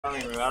I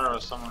don't even know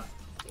somewhere.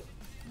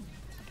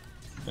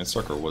 My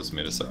sucker was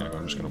made a second ago,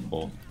 I'm just gonna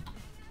pull.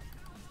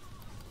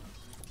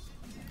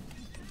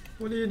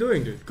 What are you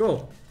doing, dude?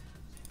 Go!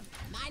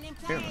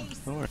 Yeah,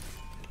 don't worry.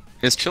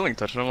 He's chilling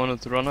touch, I don't want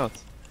it to run out.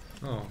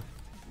 Oh.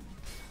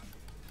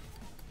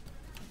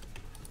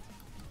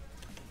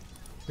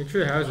 Make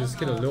sure he has his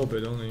skin a little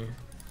bit only.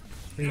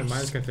 I think the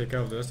mines can take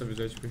out the rest of his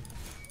HP.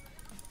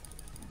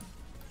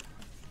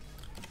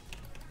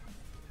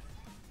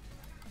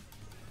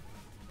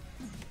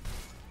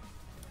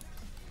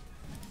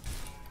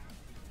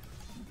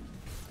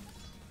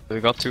 We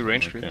got 2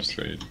 range I can't creeps.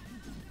 trade.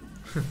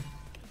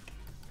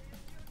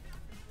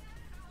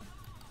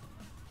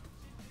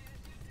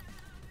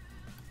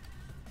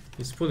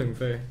 He's pulling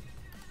Faye.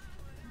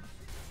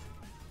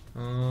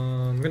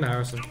 I'm gonna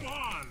harass him.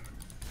 I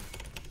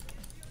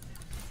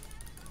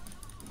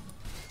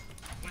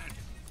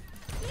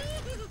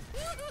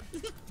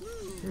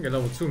can get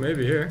level 2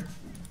 maybe here.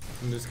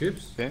 From the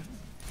skips. Okay.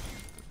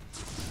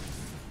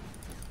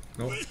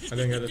 Nope, I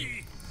didn't get it.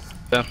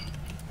 Yeah.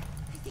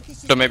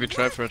 So maybe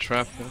try for a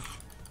trap. Yeah.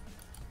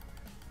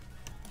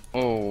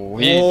 Oh,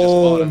 he just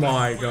bought Oh it.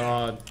 my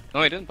god.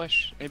 No, he didn't buy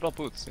he bought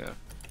boots, yeah.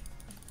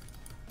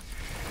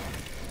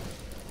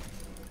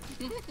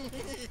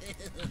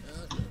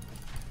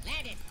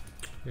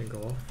 Didn't go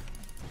off.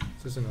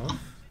 Is this enough?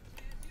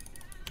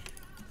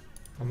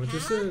 How much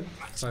is it?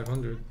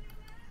 500.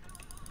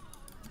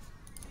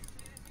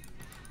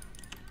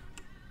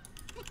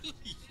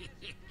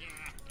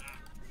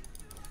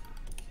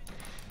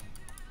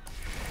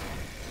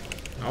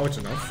 Now it's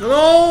enough.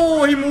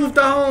 No! He moved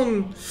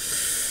down!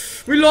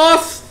 We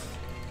lost!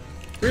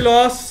 We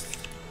lost!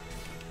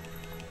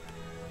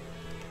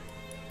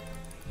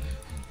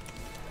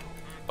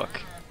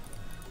 Fuck.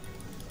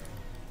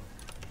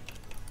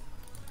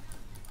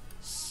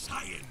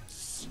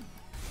 Science.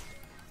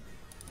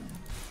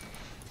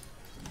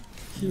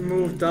 He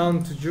moved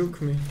down to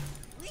juke me.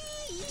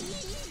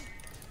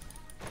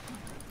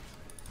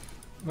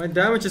 My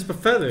damage is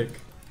pathetic.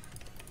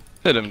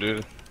 Hit him,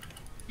 dude.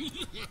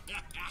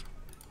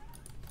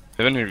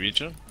 Have any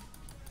region?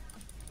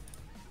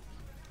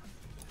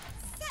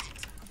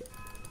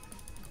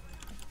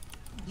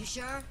 You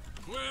sure?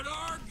 Quit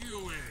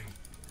arguing.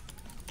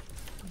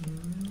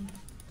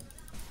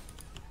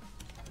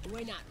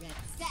 We're not ready.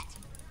 Set.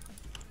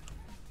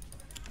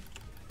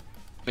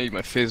 Made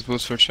my face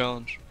boost for a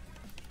challenge.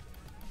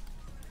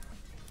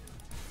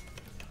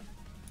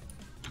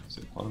 Is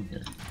it bottom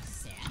here?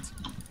 Set.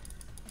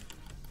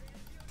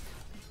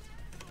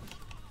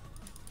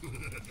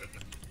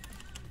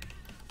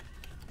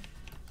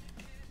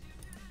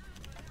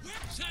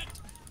 Set.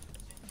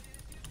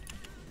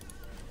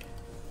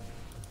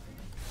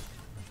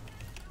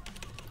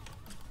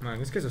 Man,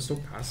 these guys are so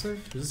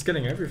passive. He's just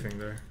getting everything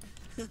there.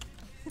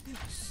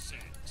 Set.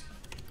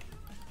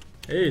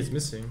 Hey, it's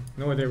missing.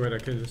 No idea where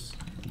that kid is.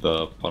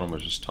 The bottom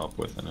was just top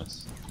within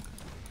us.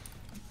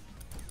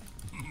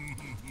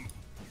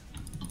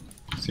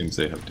 Seems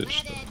they have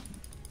ditched it.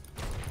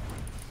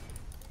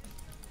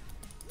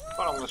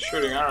 Bottom was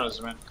shooting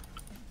arrows, man.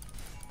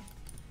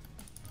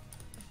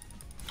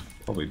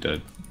 Probably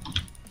dead.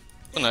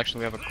 Doesn't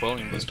actually have a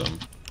quelling boost. Wisdom.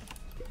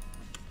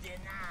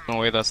 No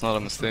way, that's not a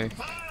mistake.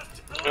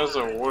 There's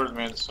a word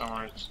made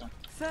somewhere.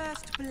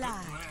 First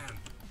blood.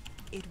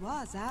 It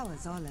was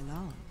ours all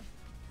along.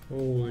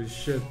 Holy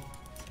shit.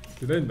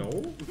 Do they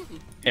know?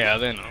 Yeah,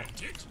 they know.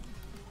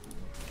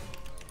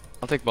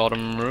 I'll take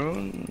bottom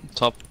rune,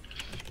 top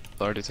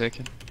already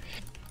taken.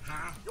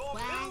 Your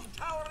middle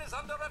tower is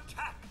under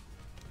attack.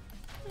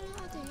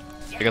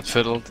 I got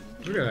fiddled.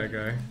 Look at that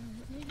guy.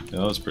 Yeah,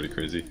 that was pretty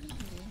crazy.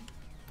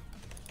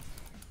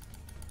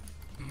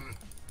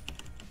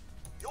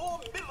 Your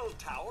middle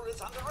tower is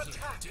under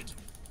attack.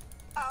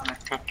 I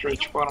can't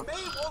reach bottom. May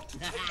want to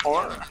take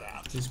Or- care of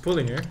that. He's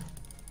pulling here.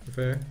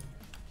 Fair.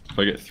 If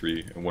I get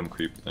 3 and 1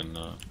 creep, then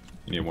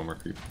you need 1 more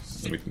creep.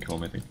 Then we can kill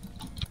him, I think.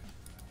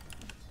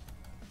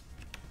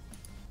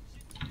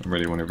 I'm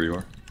ready whenever you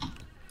are.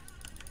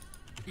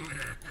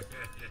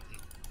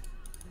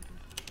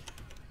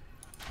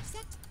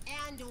 Set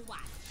and watch.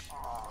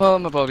 Well,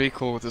 I'm about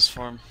equal with this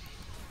farm.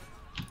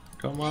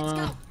 Come Let's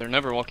on! go. They're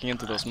never walking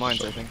into those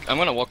mines, I think. I'm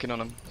gonna walk in on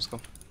them. Let's go.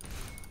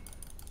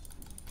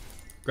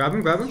 Grab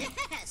him, grab him.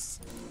 Yes.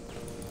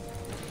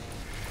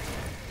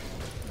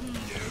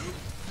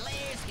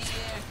 Players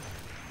here.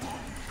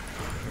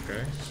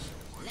 Okay.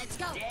 Let's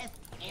go. Death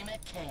in a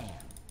can.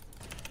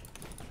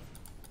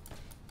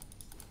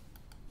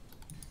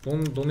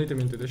 Don't need him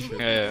into this shit.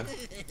 Yeah, yeah.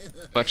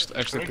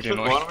 Actually Can we pretty kill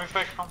annoying. bottom if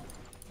I come?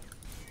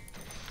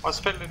 Vad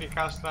spelade de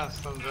kast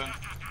last of the...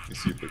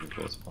 Let's see if we can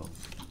kill this bottom.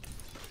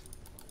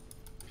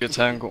 Good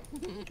tangle.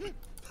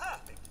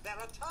 Perfect. There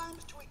are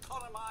times to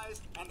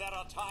economize, and there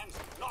are times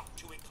not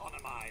to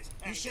economize.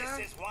 And sure?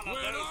 this is one of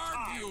those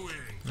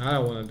times. I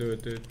don't want to do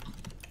it, dude.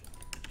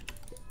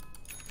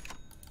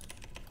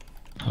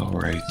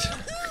 Alright.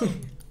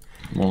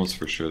 I'm almost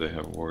for sure they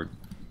have ward.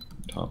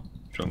 Top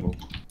jungle.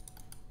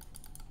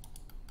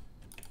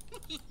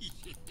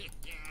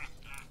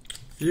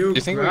 You Do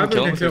you think we grab can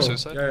kill and him with your kill.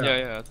 suicide?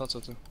 Yeah, I thought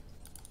so too.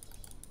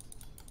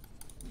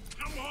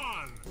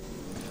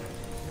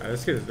 Yeah,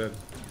 this kid is dead.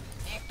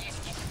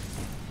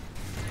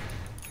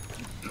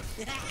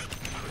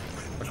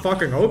 I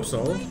fucking hope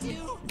so.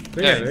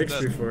 They Yeah, had he's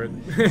XP dead. for it.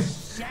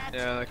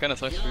 Yeah, that kinda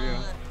sucks for you.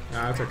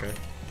 Nah, it's okay.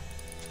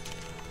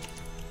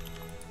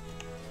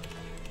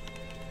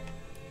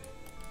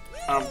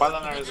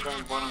 Banana is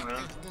going bottom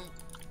room.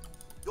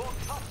 Your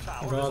top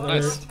tower God, is under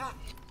nice. attack.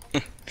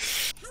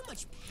 How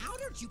much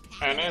powder did you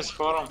pack? And it's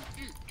bottom.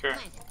 Okay.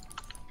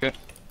 Okay.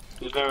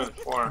 He's level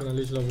 4. I'm gonna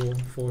reach level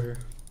 4 here.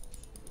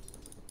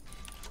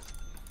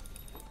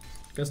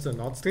 Guess they're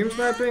not stream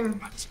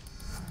sniping?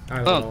 I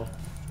don't Oh. know.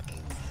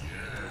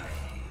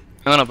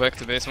 I'm gonna back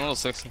to base. I'm level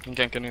 6. I can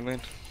gank any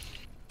lane.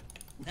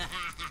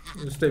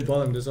 You stay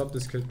bottom, just up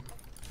this kid.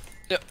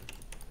 Yep.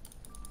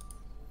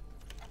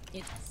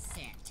 It's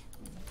set.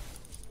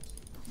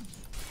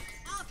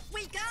 Off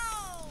we go!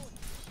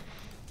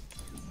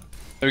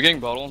 Are we getting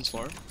bottle and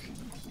Slurp?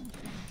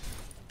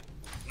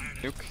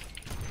 Nuke.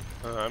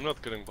 I'm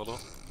not getting bottle.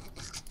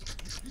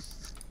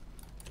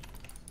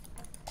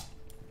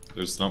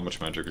 There's not much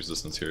magic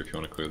resistance here if you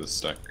want to clear this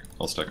stack.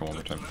 I'll stack it one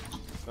more time.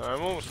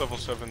 I'm almost level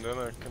 7, then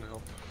I can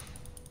help.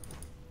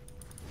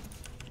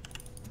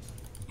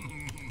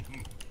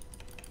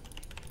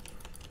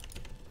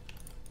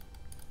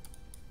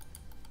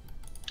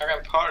 I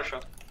got power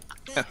shot.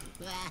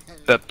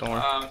 Dead, don't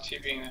worry.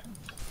 TPing it.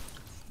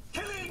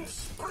 Killing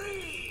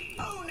spree!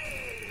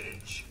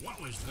 Ownage! What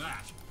was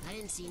that? I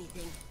didn't see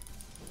anything.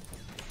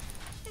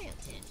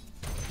 Phantom.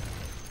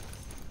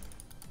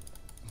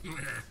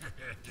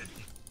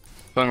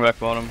 Going back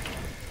bottom.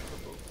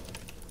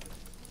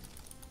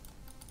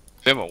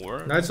 They have a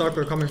word? Night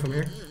Stalker coming from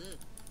here.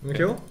 Wanna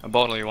kill? I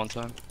bottle you one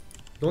time.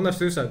 Don't have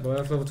suicide, but I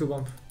have level 2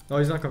 bump. No,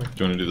 he's not coming.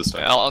 Do you want to do the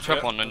stack? Yeah, I'll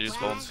trap one and use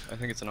bombs. I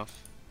think it's enough.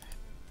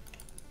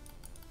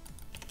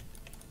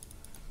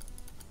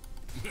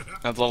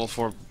 I have level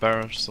 4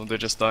 barrage, so they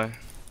just die.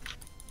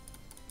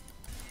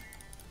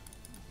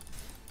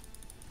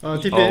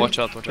 TP. Oh, watch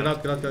out, watch Get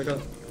out.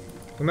 out.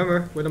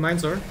 Remember where the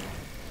mines are.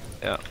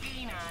 Yeah.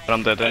 But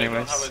I'm dead I don't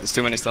anyways. have it. There's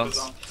too many stuns.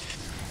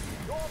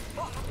 Your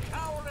bottom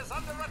tower is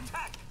under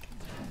attack.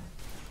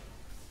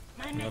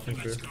 Nothing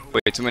true.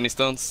 Way too many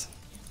stuns.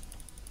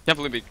 Can't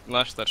believe we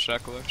lashed that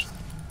shackle actually.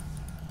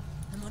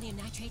 Ammonium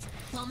nitrate,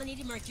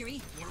 fulminated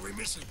mercury. What are we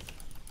missing?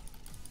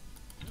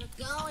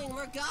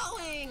 We're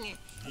going!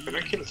 I'm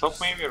gonna kill top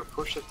maybe or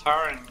push the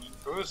tower and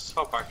who's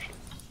top actually?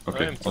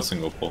 Okay, am I'll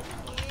single pull.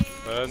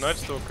 Night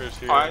Stalker is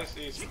here. Oh, I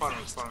see, it's farming,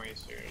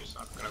 he's here, he's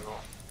not gonna go.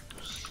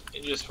 He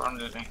just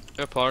farmed it.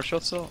 Yeah, power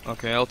shot so?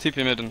 Okay, I'll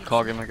TP mid and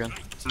cog him again.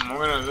 I'm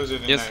gonna lose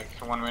it in Yes.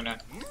 like 1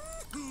 minute.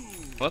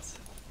 What?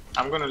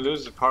 I'm gonna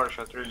lose the power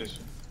shot really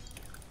soon.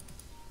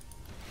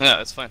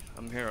 Yeah, it's fine.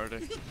 I'm here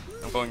already.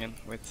 I'm going in.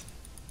 Wait.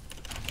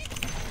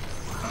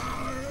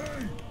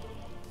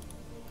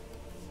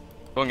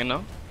 Going in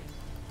now?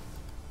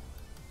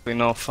 Wait,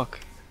 no, fuck.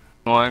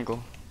 No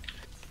angle.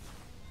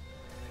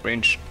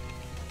 Range.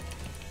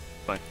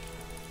 Fine.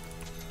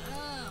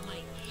 Oh, my...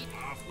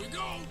 Off we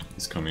go!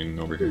 He's coming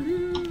over here.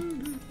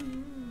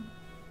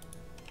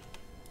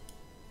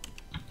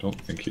 Don't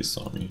think he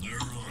saw me. They're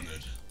on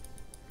it.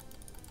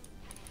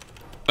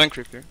 Flank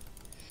creep here.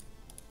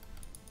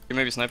 You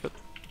maybe snipe it.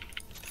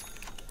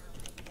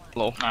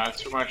 Low. Nah,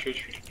 it's too much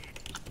HP.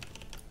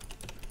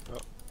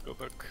 Go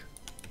back.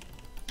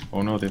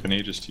 Oh no, they have an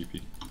Aegis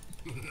TP.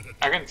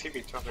 I can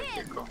TP top if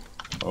you go.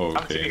 Oh, I'm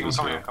okay, TPing, it I'm was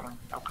coming, here.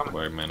 I'm coming.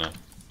 Why mana?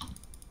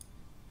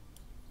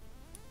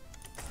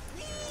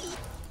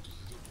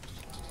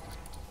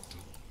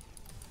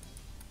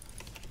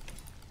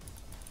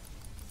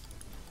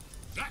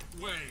 That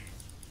way!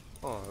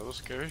 Oh, that was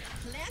scary.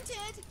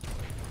 Planted!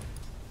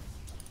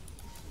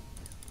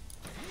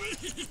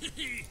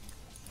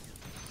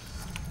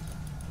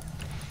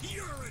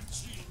 You're a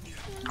genius!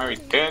 Are we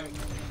dead?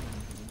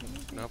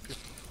 Can I help you?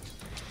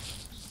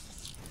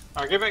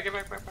 Oh, get back.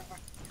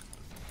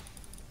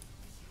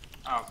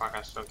 Oh fuck,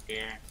 I stuck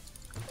here.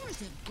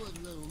 There's a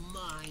good little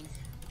mine.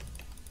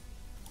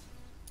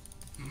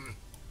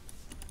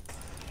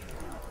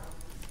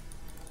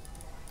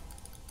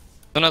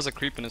 Sun has a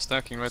creep in his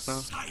stacking right now.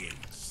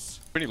 Science!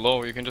 Pretty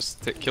low, you can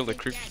just kill the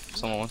creep if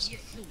someone wants.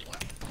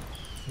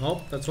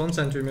 Oh, that's one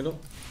sentry middle.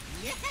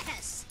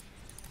 Yes!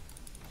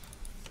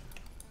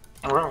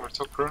 I'm going for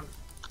top rune.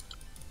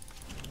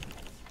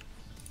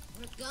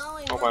 We're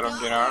going, Hope we're I don't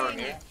get out of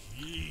going. here.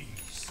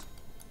 Jeez.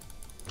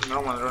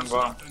 No one rune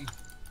bottom.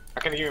 I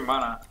can give you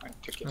mana. I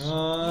take it.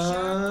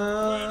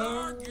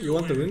 You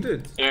want the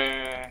wounded?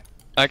 Yeah.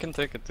 I can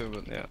take it too,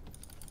 but yeah.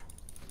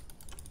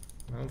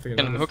 I don't think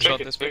Can it hook Take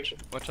shot it, this take bitch.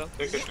 Watch out.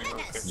 Take it,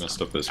 okay.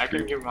 Messed up this I can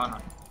creep. give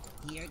mana.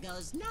 Here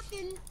goes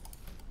nothing.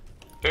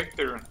 Take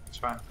the rune, it's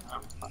fine.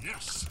 I'm fine.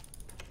 Yes!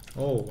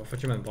 Oh, I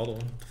thought you meant bottle.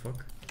 What the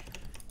fuck?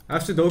 I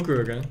have Sudoku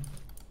again.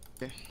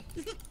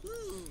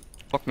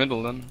 Fuck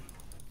middle then.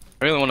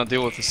 I really want to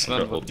deal with this Got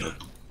Sven, hold but mid.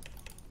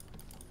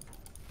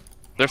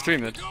 they're 3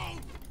 mid.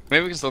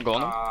 Maybe we can still go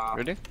on them.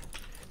 Ready?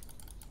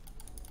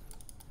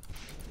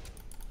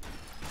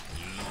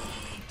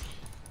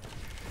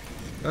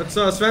 That's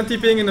Sven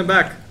TPing in the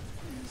back.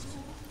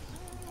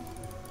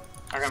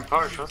 I can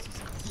power shot.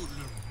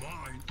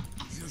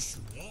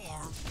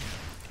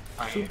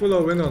 Super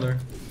low win on her.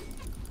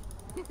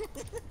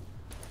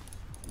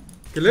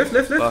 Okay, lift.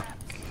 Fuck.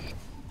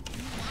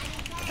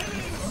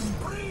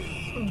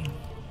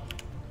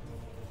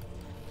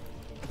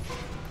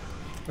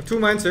 Two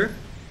mines here.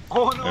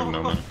 Oh I have no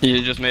no! mana.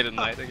 You just made it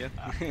night again.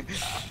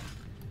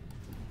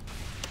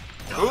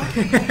 Oh,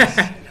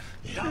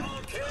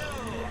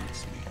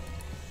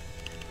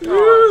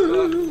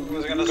 I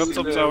was gonna Got see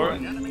top the tower.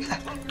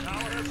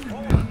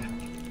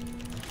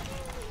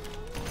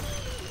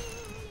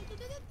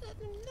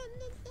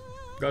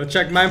 Gotta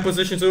check mine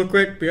positions real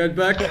quick. Be right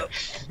back.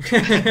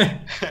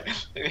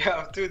 We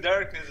have two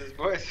darknesses,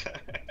 boys.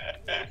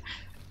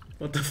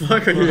 What the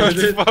fuck are you What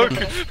doing? the fuck?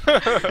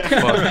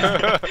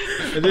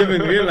 I didn't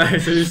even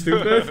realize. Are you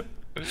stupid?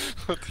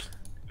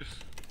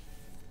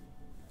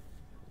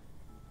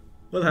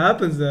 What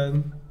happens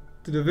then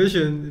to the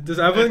vision? Does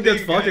everyone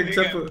get fucked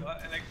except for?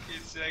 Like,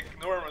 it's like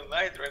normal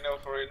night right now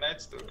for a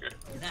night stalker.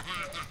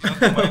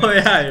 Oh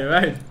yeah, you're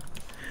right.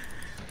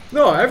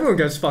 No, everyone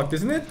gets fucked,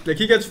 isn't it? Like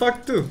he gets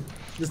fucked too.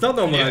 It's not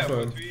normal night Yeah, for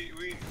but him.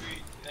 we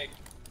like,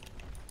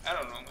 I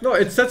don't know. No,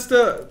 it sets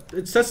the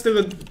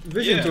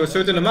vision Yeah, to a that's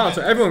certain what I amount,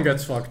 so meant. everyone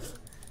gets fucked.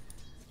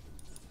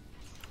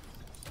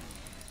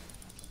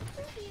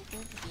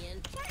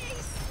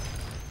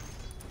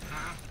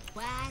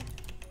 What?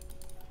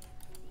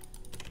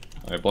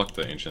 I blocked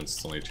the ancients.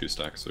 It's only 2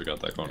 stacks, so we got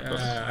that going across.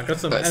 I got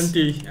some Nice.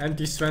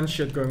 anti Sven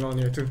shit going on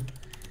here too.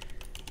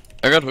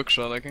 I got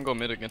hookshot, I can go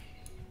mid again.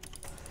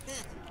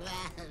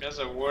 There's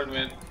a word,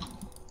 man.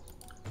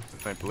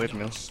 If I believe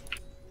me.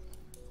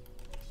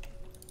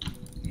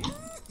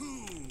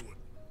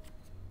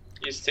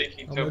 He's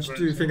taking How top much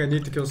do you think I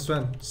need to kill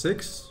Sven?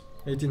 6?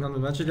 1800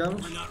 magic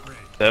damage?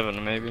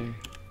 7 maybe.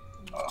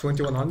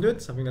 2100? I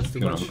think that's too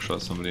You wanna much.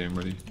 hookshot somebody, I'm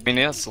ready. I mean,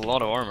 he has a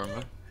lot of armor,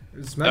 man.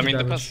 It's I magic mean,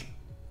 damage. depends.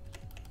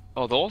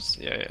 Oh, those?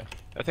 Yeah.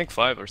 I think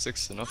 5 or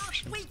 6 is enough for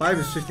sure. 5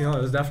 is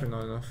 1500, that's definitely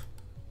not enough.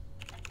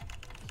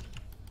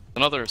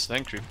 Another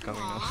Sven creep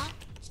coming now. Aw,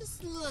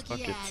 just look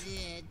Fuck at it.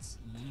 it.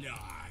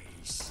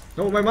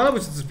 No, my mana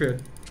was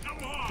disappeared.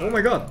 Oh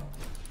my god.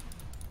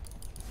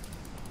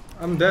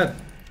 I'm dead.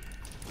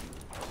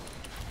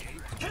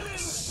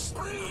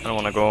 I don't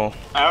wanna go.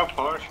 I have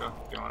power shot.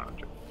 If you wanna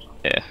do.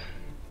 Yeah.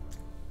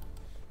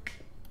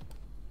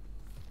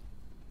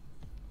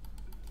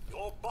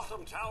 Your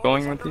bottom tower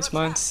Going is with under these attack.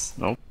 mines?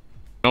 Nope.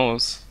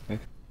 Knows. Yeah.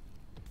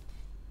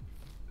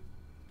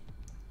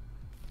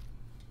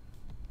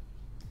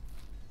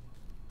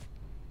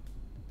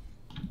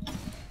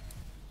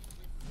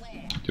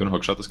 Do you wanna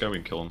hookshot this guy? We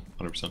can kill him,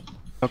 100%.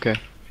 Okay.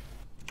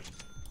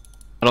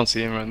 I don't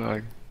see him right now.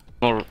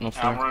 No I'm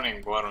fire.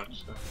 running bottom,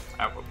 so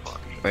I have a power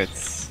shot.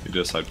 Wait. You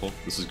did a side pull.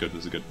 This is good,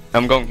 this is good.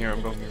 I'm going here,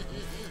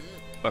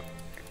 Fuck.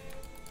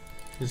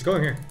 He's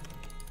going here.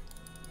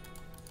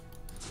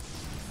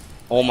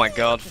 Oh my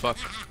god, fuck.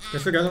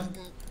 Let's together.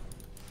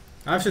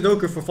 I have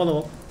Sudoku for follow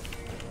up.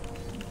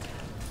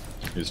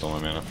 You stole my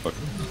mana, fuck.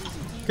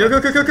 Kill!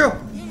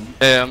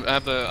 Yeah, I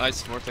have the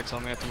ice vortex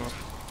on me at the moment.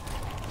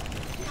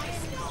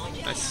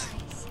 Nice.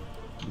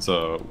 It's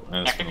a...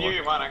 I can hear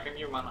you, man. I can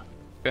hear you, man.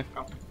 Okay.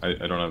 I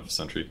don't have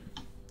sentry.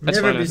 That's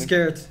Never fine, I be think.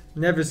 scared.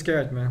 Never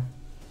scared, man.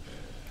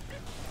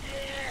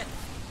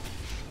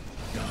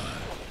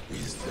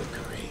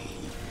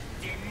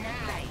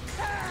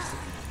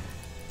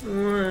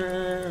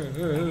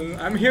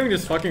 I'm hearing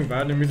this fucking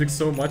violin music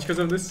so much because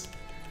of this.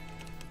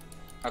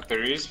 At the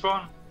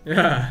respawn?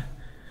 Yeah.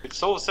 It's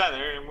so sad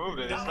they removed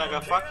it. It's like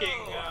a fucking.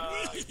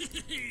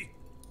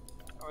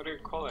 What do you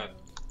call it?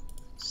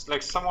 It's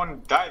like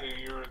someone died and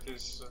you're at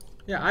his.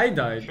 Yeah, I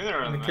died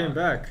Funeral, and I came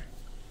back.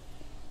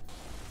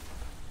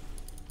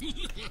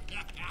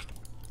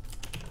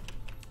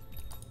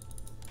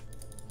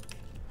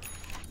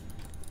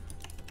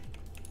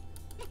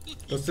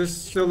 Does this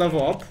still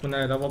level up when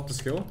I level up the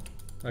skill?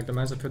 Like the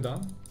mines I put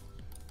down?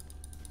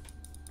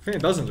 I think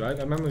it doesn't, right?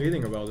 I remember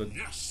reading about it.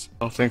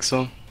 Don't think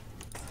so.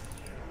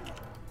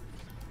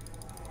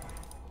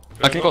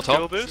 I can go Kill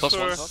top. this, Plus or-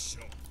 1 top.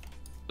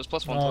 Just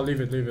plus 1 Oh, top.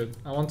 leave it.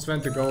 I want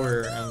Sven to go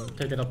here and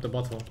take it up the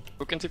bottle.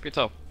 Who can TP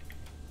top?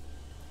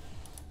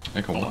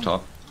 I can walk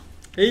top.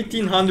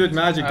 1800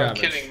 magic I'm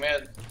damage. killing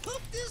mid.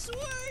 Hope this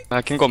works.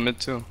 I can go mid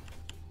too.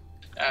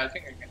 I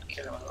think I can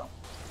kill him as well.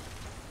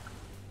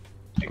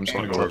 I'm just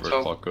gonna go wherever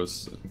clock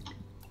goes.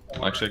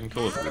 Actually, I can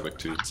kill with Rubik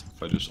too,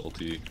 if I just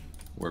ulti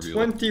wherever you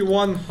like.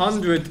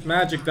 2100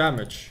 magic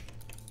damage.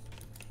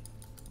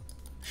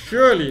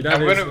 Surely that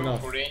I'm is gonna go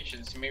enough. for the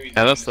ancients. Maybe.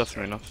 Yeah, that's this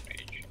definitely enough.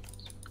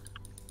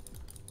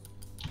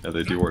 Yeah,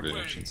 they do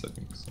ordinations, I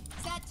think. So.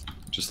 Set.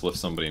 Just lift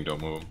somebody and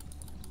don't move them.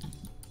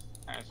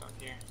 Alright, so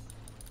here.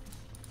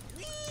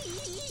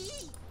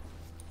 Whee!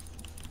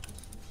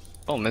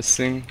 Oh,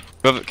 missing.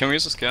 Can we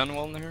use a scan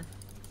wall in here?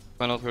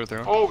 Find out where they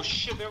are. Oh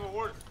shit, they have a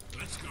ward.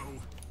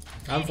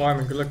 I'm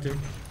farming, good luck team.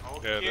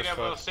 Okay, they that's have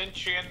a fine.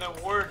 sentry and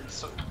the ward.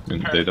 So I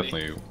mean, they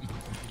definitely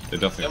They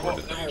have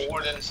warded a the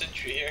ward and a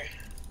sentry here.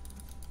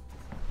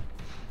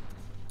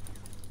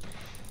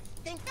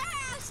 Think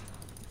fast.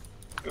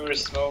 We were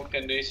smoked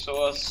and they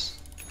saw us.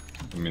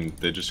 I mean,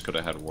 they just could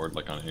have had ward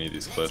like on any of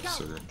these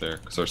cliffs or there,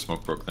 because our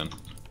smoke broke then.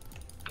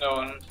 No,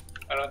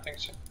 I don't think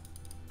so.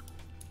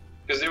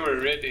 Because they were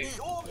ready.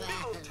 Your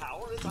middle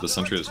tower is The under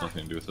sentry has attack.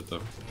 nothing to do with it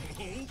though.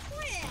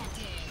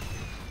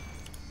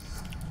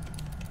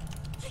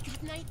 I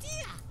got an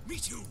idea. Me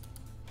too.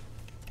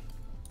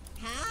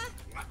 Huh?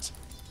 What?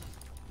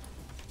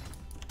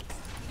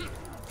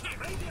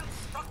 Radiant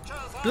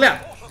structures are Yeah.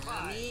 Come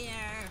fortified. here.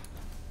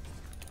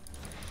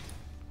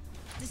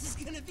 This is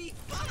gonna be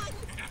fun.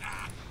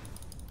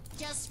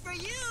 Just for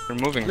you. We're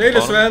moving. Later,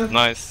 bottom. Sven.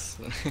 Nice.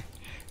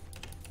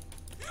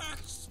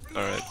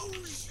 Alright.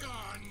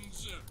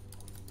 Explosions.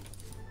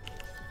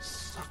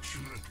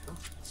 Suction.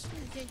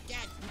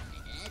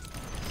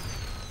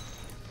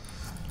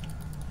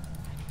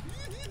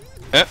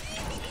 Yeah.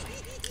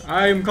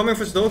 I'm coming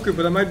for Stoker,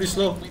 but I might be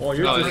slow. Oh,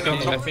 you're No, just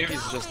I coming. think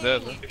he's just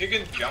dead. Huh? If you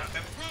can jump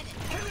him.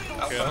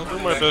 Okay, I'll do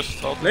my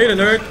best. Later,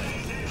 nerd.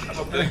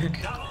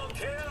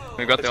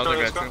 We got the Let's go, other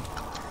guy let's go. too.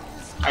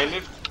 I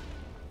live.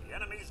 The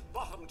enemy's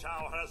bottom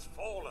tower has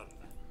fallen.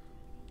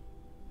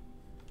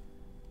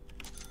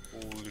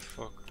 Holy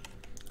fuck.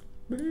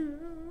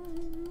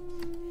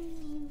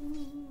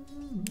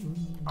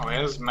 Oh,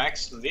 here's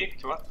Max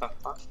leaked? What the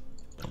fuck?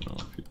 I don't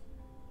know if you...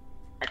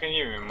 I can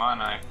give him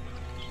mana.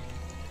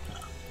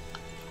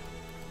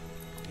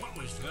 What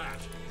was that?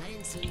 I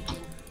didn't see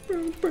anything.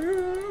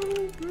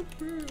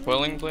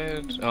 Quelling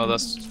blade? Oh,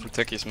 that's for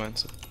Techies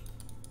mindset.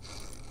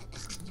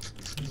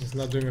 He's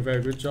not doing a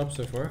very good job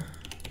so far.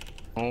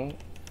 Oh. You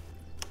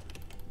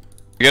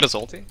get his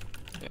ulti?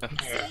 Yeah.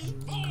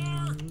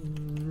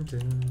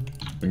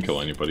 We can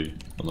kill anybody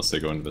unless they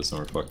go into this and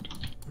we're fucked.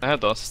 I had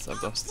dust. I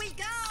had dust. We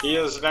go. He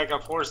is like a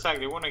 4 stack.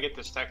 They want to get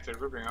the stack. They're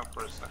ripping up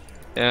for a stack.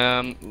 Yeah,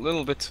 I'm a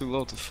little bit too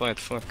low to fight.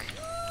 Fuck.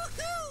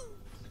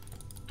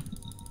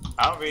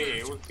 I'll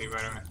be ulti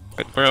by the way.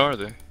 Wait, where are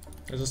they?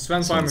 There's a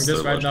Sven farming Sven's this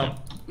still right now.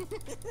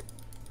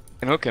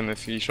 Can hook him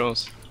if he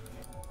shows.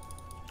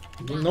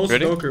 No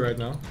Ready? Stoker right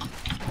now.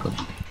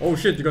 Oh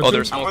shit, you got Oh, two.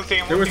 there's I'm smoke.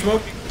 ulting, I'm They were ulting,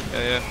 smoke. ulting.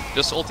 Yeah, yeah.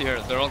 Just ulti here.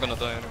 They're all gonna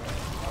die anyway.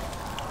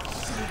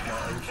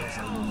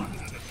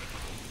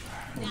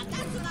 Now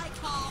that's what I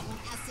call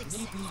a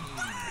success.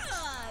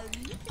 Fun.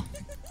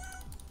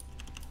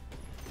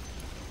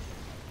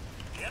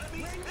 The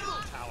enemy's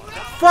middle tower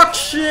has Fuck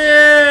shit!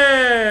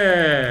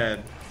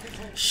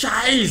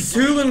 Scheiß,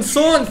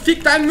 Hurensohn,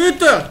 fick dein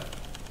Mütter!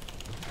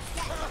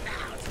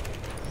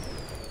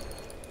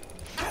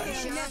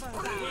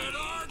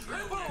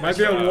 Might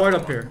be a ward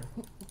up here.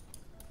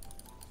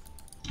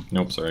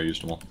 Nope, sorry, I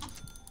used them all.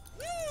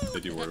 They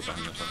do ward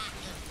behind that.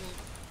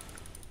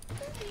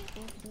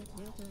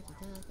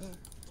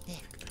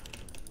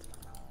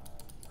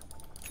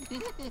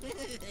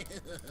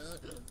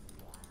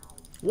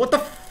 What the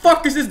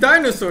fuck is this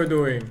dinosaur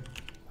doing?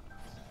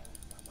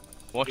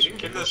 Watch You him.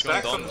 didn't kill the He's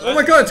going stacks down. on Oh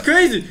my god, it's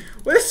crazy!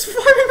 What is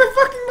farming my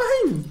fucking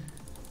mind?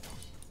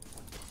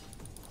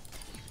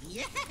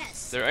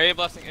 Yes. They're A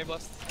blasting, A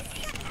blast.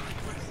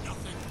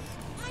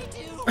 I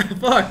do.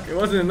 Fuck, it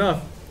wasn't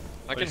enough.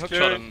 I can He's hookshot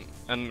clearing. him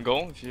and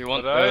go if you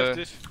want. But I have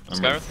this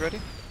Scareth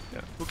ready?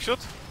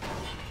 hookshot.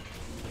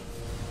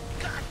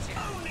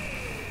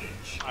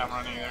 I'm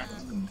running there.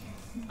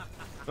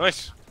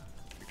 Nice.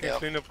 You can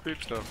clean up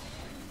creeps now.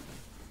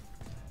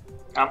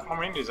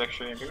 I'm in this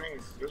actually. Can we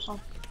do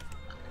something?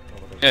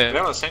 Yeah, They yeah.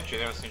 have a sentry,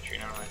 never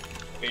mind.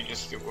 They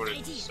just do what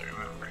it is, I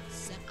remember.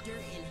 Scepter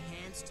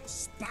enhanced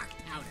spark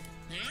powder.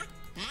 Huh?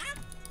 Huh?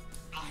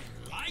 I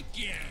like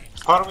it.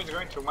 Part of me is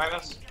going to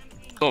Midas.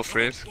 Go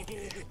afraid.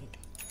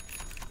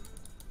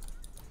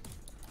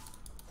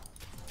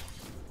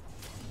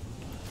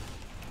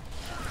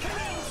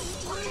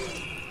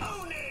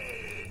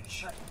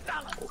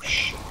 Oh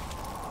shit.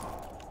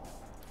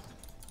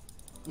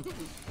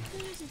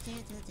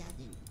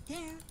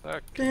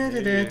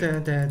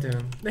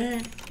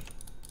 There.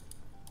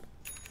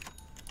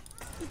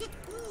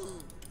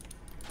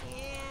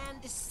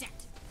 And set.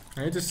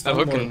 I need to stun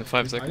hook more. in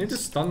 5 I need to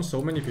seconds. stun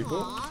so many people.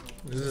 Aw,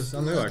 This is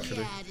unreal actually.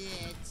 look at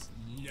it.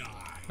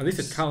 At least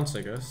it counts,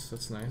 I guess.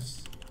 That's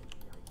nice.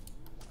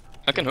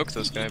 I can hook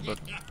this guy, but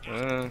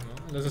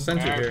There's a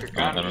sentry Yeah, if here. you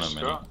can, I don't just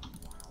know, go. man.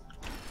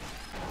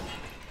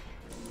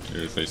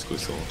 You're basically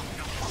solo.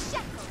 Let's go.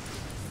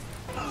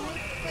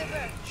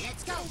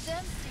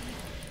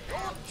 Your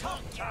top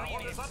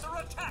tower is under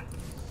attack.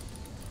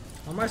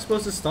 How am I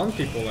supposed to stun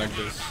people like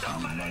this?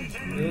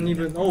 They didn't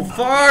even. Oh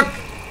fuck!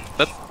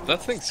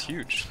 that thing's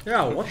huge.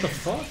 Yeah, what the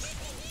fuck?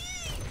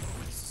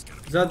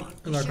 Is that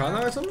an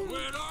Arcana or something?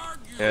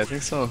 Yeah, I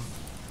think so.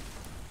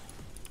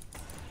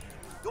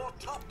 Your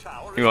top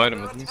tower New is item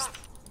under at least.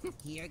 attack.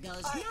 Here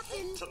goes I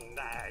nothing. hate to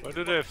nag. Why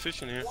do they have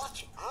fish in here?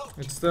 Watch out.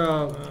 It's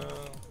the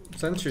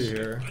sentry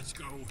here. Let's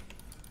go.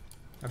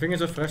 I think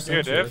it's a fresh Yeah,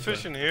 sentry. they have right there.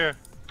 fish in here.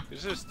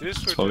 Is this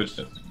It's or probably this?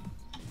 it.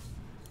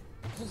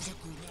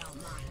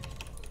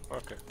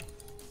 Okay.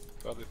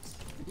 Got it.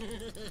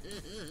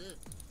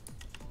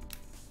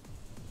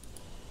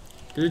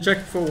 Can you check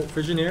for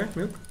vision here,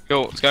 Milk?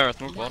 Go, Skyrath,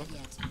 move bottom.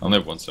 I only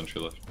have one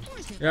sentry left.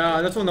 Yeah,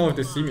 I just want to know if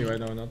they see me right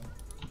now or not.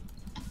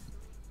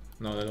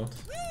 No, they don't.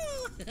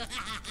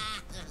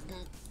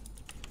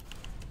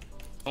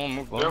 Someone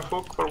move Do you on. have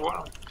hook for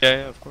one?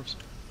 Yeah, of course.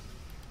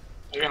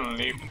 You can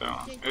leave though.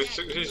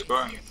 He's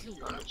going.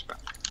 Oh, let's go.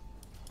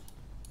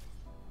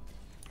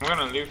 I'm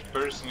gonna leave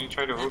first and you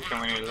try to hook him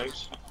when he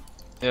leaves.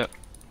 Yeah.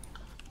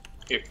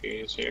 If he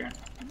is here.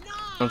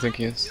 I don't think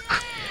he is.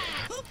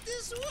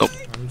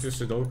 I'm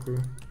just a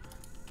Sudoku.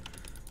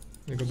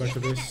 Let me go back to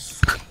this.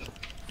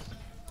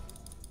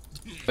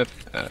 Yep,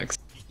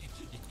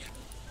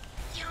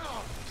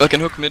 I can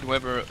hook mid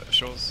wherever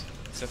shows.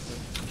 Except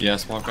Yeah,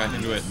 small guy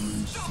can do it.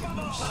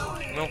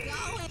 No.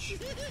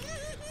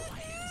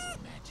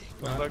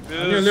 Like I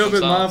need a little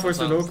bit mana for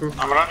Sudoku.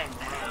 I'm running.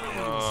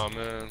 Oh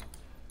man.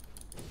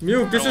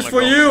 Muke, this I is don't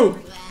for wanna you!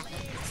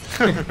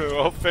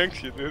 Oh,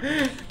 thank you, dude.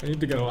 I need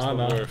to get That was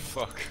mana. nowhere,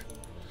 fuck.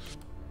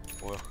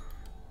 Well,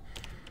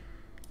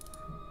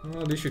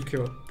 Oh, they should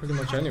kill pretty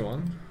much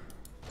anyone.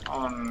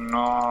 Oh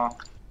no.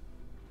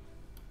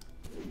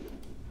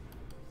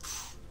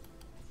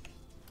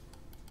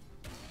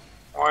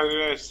 Why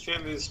did I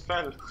steal this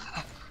spell?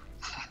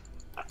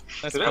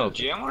 that's Did I have a probably.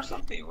 gem or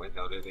something? Wait,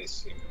 how did they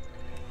see me?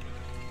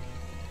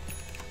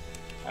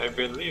 I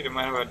believe they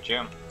might have a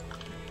gem.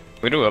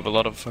 We do have a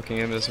lot of fucking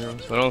invis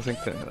heroes, but I don't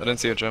think that. I didn't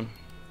see a gem.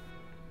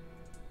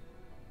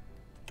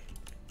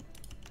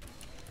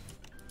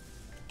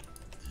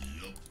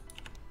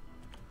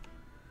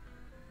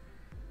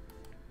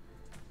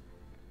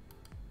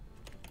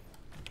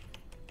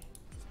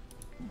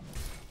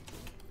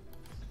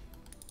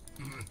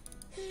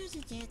 There's a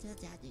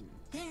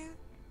there.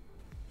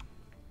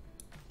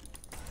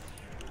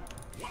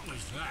 What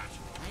was that?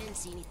 I didn't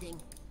see anything.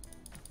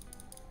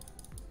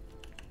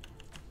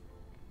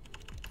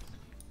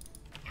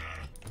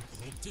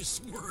 Hope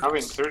this works.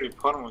 Having 30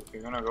 Parliament, you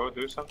gonna go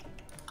do something?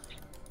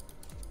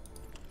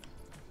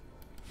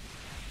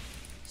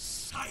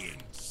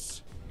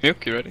 Science.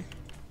 Muke, you ready?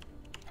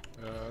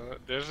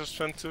 there's a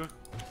strength too.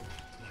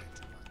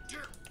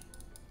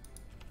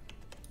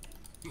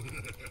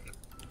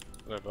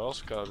 I have all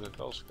scouted,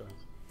 all scouted.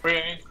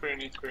 Query,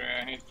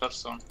 I need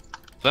Bloodstone.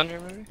 Done here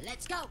maybe?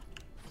 Let's go.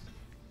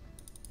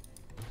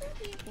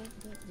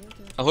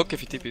 I'll hook if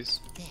he TPs.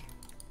 There. He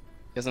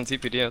hasn't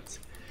TP'd yet.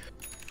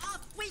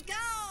 Off we go.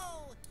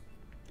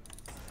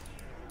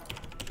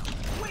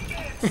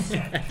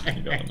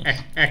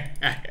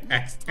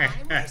 Next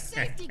time we're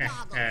safety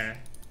goggles.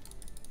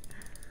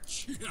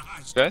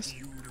 Just Guys?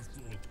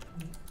 beautiful.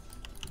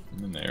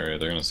 I'm in the area,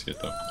 they're gonna see it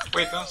though.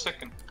 Wait 1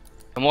 second.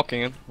 I'm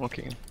walking in,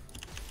 walking in.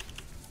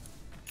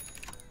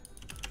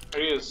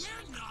 There he is.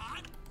 You're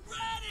not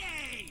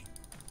ready.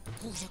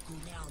 Who's a cool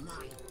now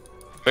mine?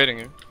 Waiting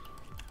here.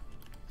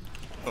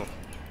 Oh,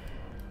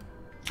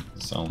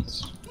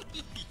 Sounds.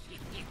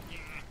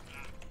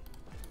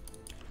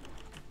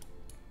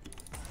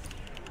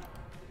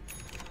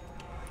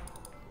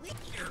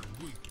 Here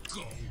we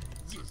go.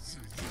 This is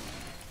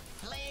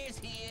Players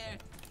here.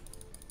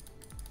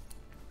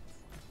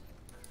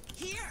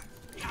 Here.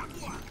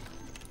 have one.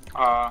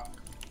 I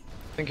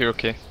think you're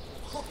okay.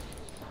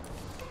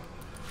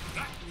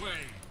 That way.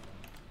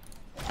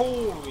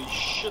 Holy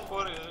shit,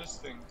 what is this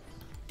thing?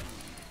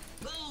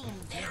 Boom.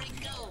 There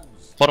it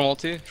goes. Bottom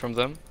ulti from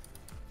them.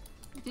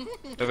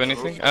 Have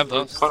anything? I have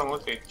those.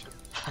 Parliament.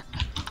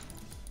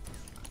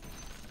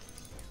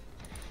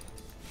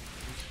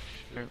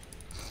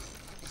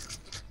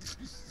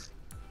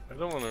 I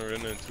don't want to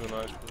run into an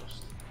ice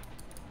burst.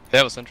 They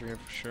have a sentry here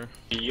for sure.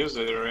 He used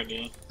it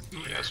already.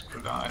 Yes,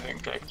 cooldown, I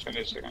think like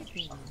 20 seconds or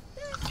something.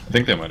 I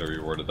think they might have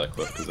rewarded that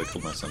cliff because they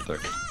killed my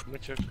Semtech. Let me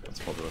check. That's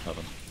probably what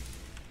happened.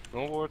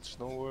 No words,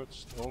 no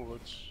words, no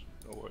words,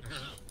 no words.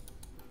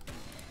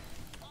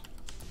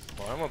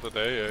 Oh, I'm on the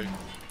day, eh?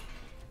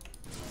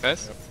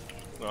 Guys?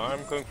 No,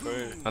 I'm going for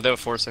A. Oh, they have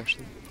a force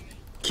actually.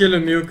 Kill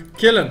him, Muke.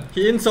 Kill him.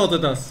 He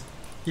insulted us.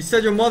 He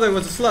said your mother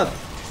was a slut.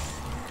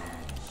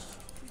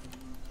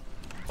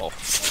 Oh.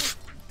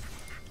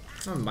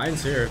 Oh,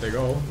 mine's here if they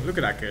go. Look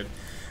at that kid.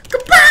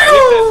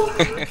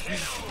 Kapow!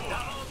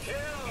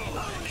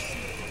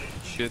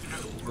 Shit,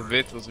 the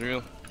bait was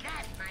real.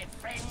 That, my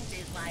friends,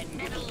 is why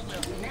metal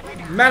will never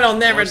die. Metal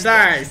never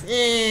dies.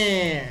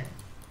 Yeah.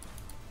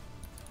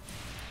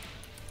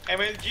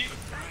 MLG!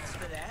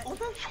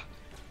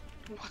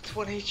 What?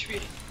 1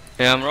 HP?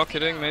 Yeah, I'm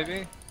rocketing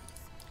maybe.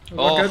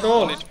 Look at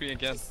all. 1 HP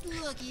again. Just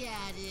look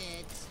at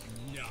it.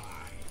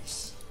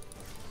 Nice.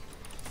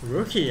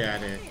 Rookie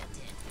at it.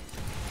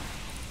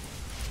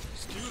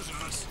 Excuse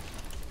us.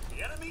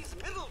 The enemy's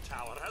middle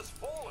tower has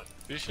fallen.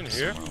 Vision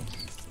here?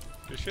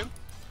 Vision?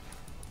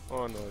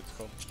 Oh no, it's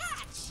gone.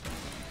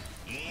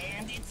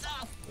 And it's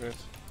off. Wait.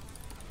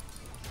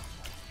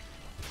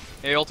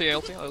 Hey, ulti,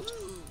 ulti, ulti.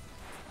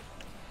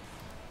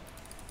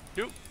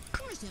 You. Of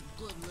course, a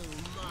good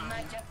little mom.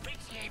 Much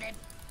appreciated.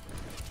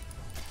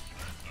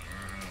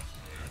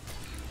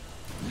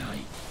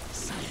 Night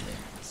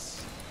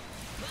silence.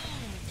 Boom.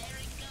 There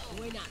it goes.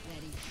 We're not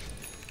ready.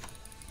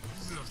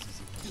 This is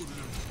a good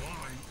little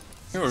wine.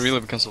 You know, it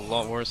really becomes a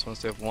lot worse once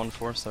they have 1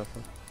 force type.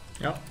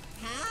 Yep.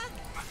 Huh?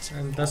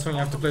 And that's when you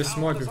have to play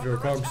smart with your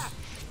cogs.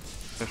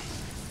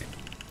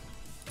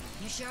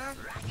 You sure?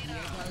 Here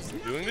goes.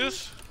 Doing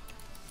this?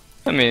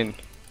 I mean,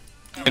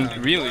 you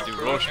can really do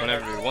Roche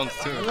whenever you want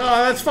to. No,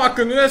 let's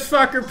fucking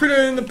put it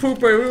in the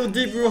pooper real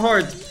deep, real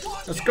hard.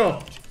 Let's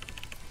go.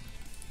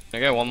 I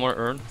get one more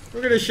urn.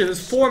 Look at this shit,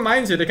 there's 4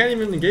 mines here, they can't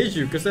even engage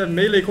you because they have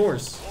melee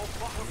cores. Your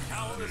bottom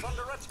tower is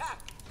under attack.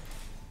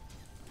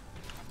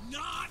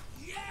 Not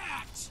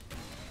yet!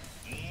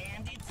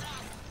 And it's up.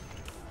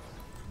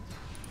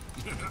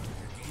 Here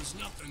goes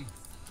nothing.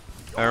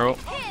 Arrow.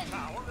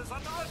 Tower is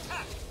under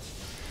attack.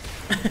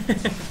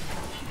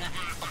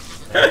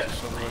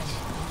 So much.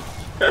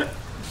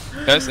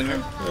 Guys in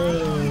here.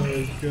 Oh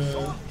my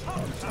god.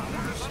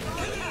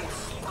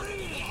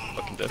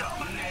 Fucking dead.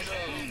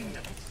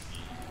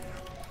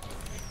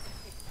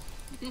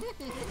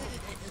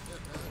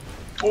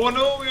 Oh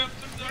no, we have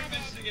to do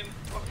this again.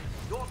 Fuck.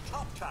 Your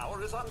top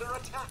tower is under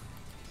attack.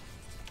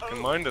 Can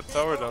mine the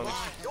tower down.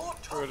 Your Where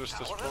top does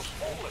this tower go? has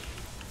fallen.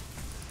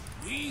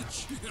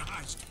 Reach!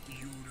 That's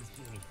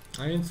beautiful.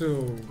 I need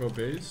to go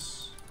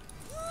base.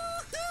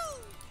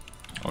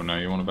 Oh, now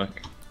you want to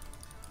back?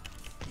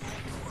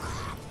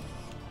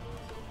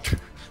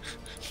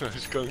 I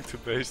was going to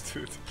base,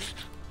 dude.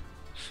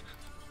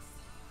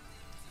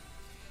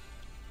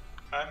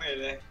 I'm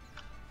melee.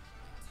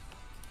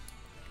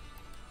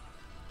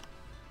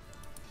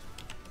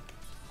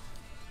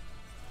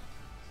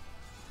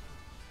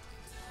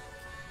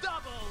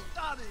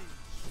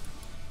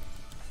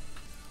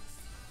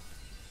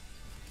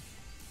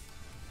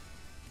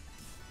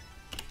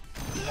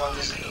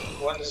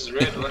 One's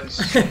red,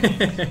 one's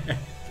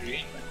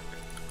green.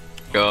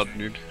 God,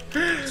 dude.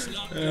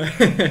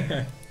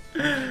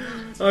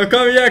 Oh,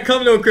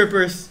 come, little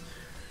crippers.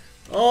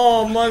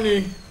 Oh,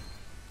 money.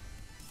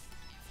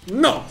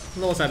 No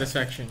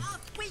satisfaction.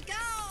 Off we go.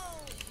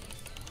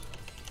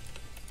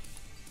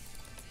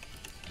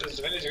 This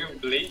Sven is gonna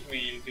bleed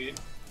me, dude.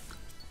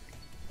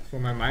 For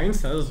my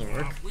mines, that doesn't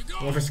work.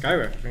 Well, for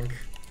Skyward, I think.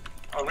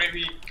 Or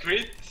maybe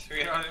crit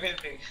without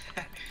anything.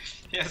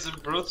 He has a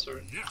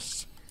broadsword.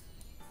 Yes!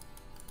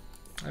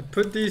 I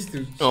put these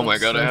to. Oh my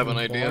god, I have some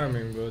an idea.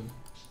 farming, but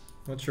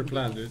what's your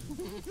plan, dude?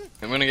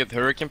 I'm gonna get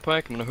Hurricane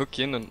Pike, I'm gonna hook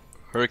in and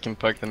Hurricane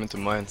Pike them into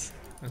mines.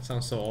 That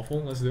sounds so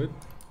awful. Let's do it.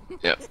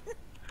 Yep.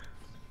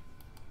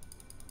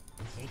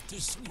 Hope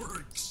this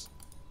works.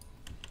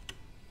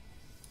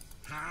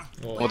 Huh?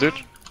 Well, Oh, dude.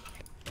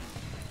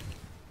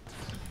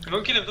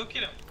 Don't kill him, don't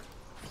kill him.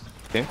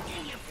 Okay. I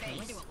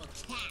wonder what we'll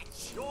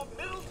catch. Your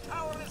middle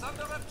tower is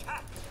under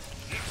attack.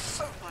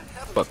 Yes! Oh my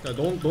heavens. But yeah,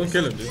 don't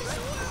kill him, dude.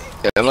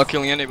 yeah, I'm not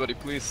killing anybody,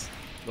 please.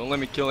 Don't let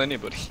me kill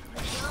anybody.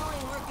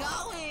 We're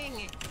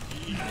going.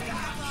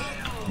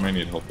 I might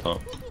need help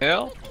top.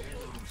 Hell?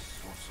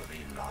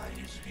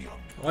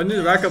 I need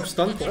to rack up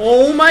stun.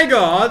 Oh my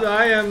god,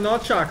 I am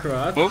not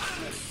Chakra. Move.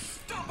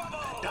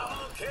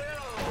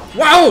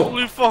 Wow!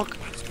 Holy fuck!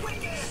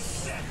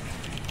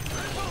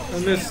 I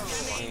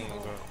missed.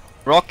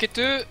 Rocket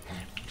to.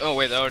 Oh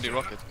wait, I already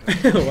rocket.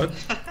 What?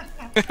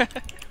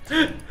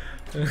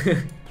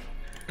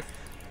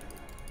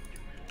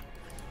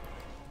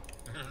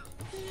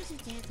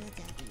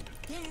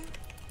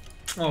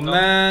 Oh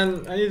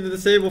man, I need to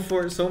disable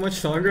for so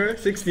much longer.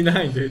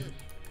 69, dude.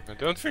 I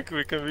don't think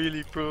we can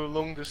really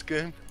prolong this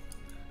game.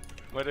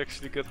 Might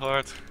actually get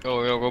hard. Oh,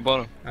 we'll go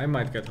bottom. I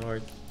might get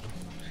hard.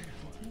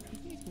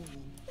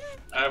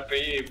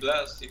 RPE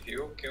blast if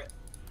you kill.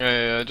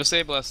 Yeah, just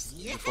say blast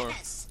before.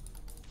 Yes.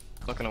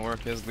 Not gonna work,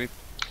 he has leap.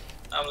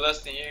 I'm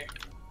blasting you.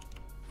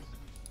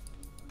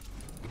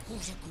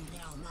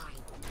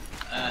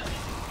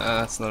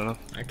 That's not enough.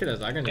 I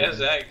can. He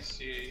has eggs,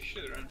 you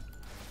should run.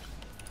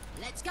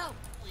 Let's go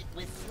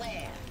with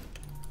flair.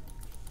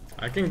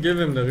 I can give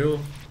him the real.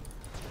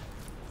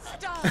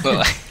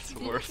 Well, it's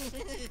worse.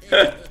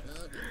 Here.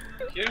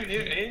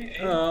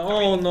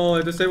 Oh no,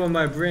 I disabled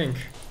my brink.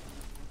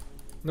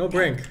 No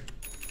brink.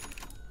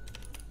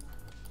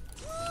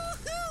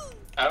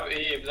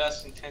 RPE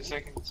blast in 10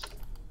 seconds.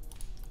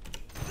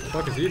 What the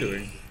fuck is he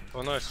doing?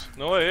 Oh nice.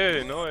 No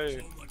way, no way.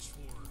 So much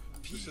for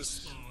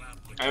peaceful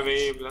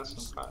RPE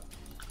blast on 5.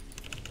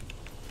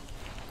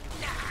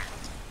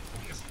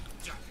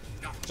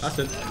 That's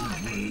it.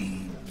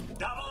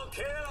 Double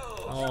kill.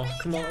 Oh,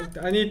 come on.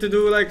 I need to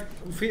do like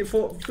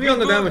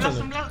 300 damage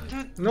on him.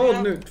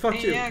 No,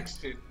 fuck you. AX,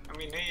 dude. I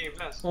mean,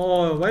 blast.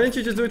 Oh, why didn't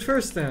you just do it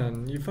first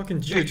then? You fucking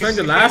Jew. You're trying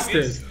to last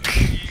it.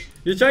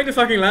 You're trying to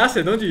fucking last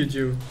it, don't you,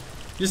 Jew?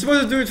 You're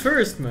supposed to do it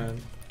first,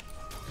 man.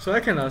 So I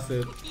can last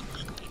it.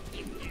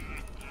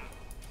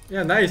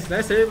 Yeah, nice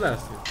A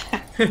blast.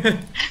 Dude.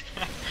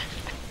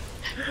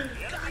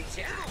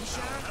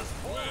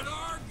 Quit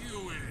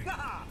arguing!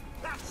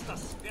 That's the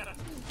spirit.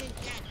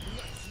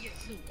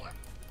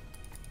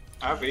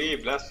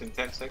 RPE blast in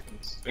 10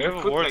 seconds. We have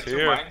a Put ward like 2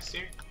 here. mines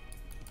here.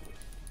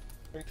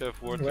 I think they have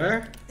ward.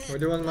 Where? Where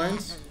do you want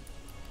mines?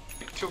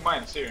 Like 2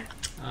 mines here.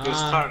 The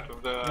Ah, start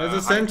of the. there's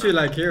a sentry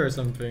like here or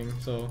something,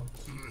 so.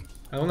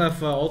 I don't have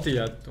ulti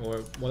yet,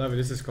 or whatever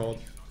this is called.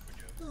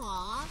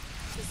 Aw,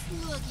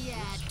 just look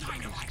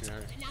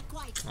at. Not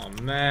quite. Oh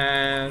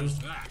man.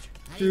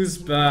 Who's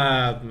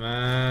bad,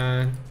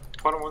 man?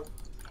 Bottom one.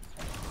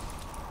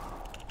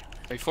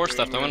 I forced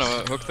that. I wanna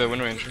hook the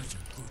Wind Ranger.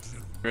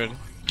 Ready?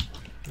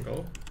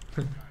 Go.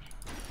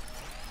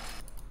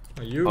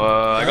 Are you?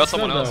 I got That's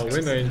someone not else. the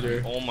Wind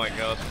Ranger. Oh my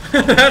god.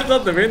 That's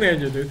not the Wind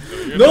Ranger, dude.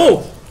 No!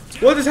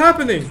 What is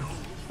happening?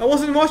 I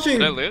wasn't watching.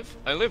 Did I live?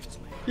 I lived.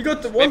 You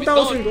got the Maybe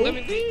 1,000 don't, gold. let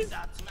me leave.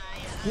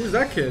 Who's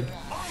that kid?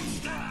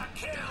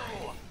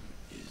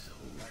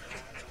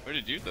 Where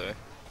did you die?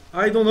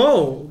 I don't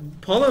know.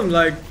 Pollen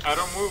like I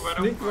don't move, I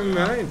don't sneak from move.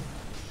 behind.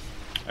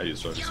 I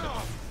used already said.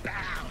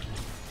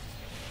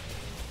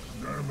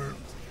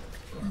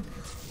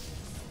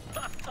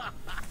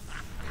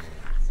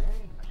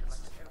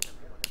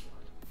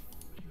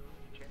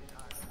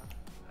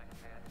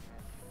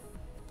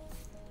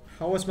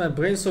 How was my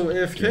brain so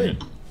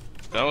AFK?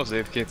 That was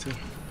AFK too.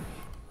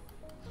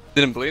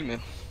 Didn't blame me.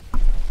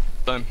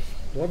 Time.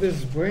 What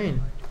is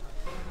brain?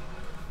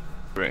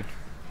 Brain.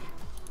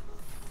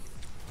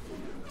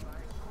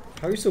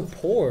 How are you so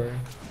poor?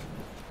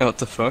 What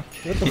the fuck?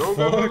 What the Go,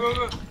 go, go, fuck?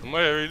 go, go. Am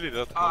I really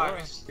that Ah, I poor?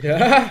 missed.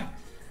 Yeah?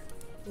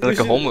 You're like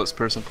a homeless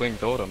person playing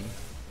Dota. Man.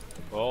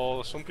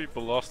 Well, some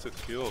people lost it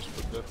kills,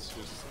 but that's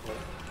just like...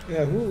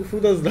 Yeah, who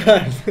does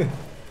that?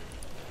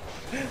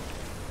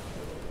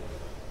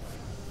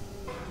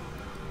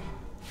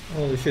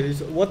 Holy shit,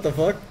 he's what the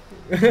fuck?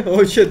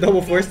 Oh shit,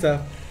 double force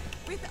tap.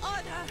 With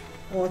honor.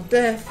 Oh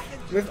death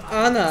with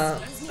Anna.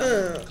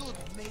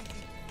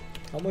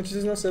 How much is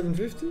this now?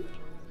 750?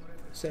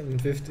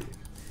 750.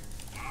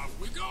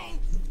 We go.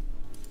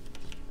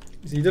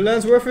 Is either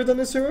lance worth it on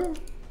this hero?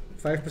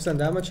 5%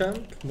 damage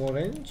amp, more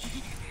range?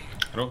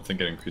 I don't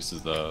think it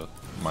increases the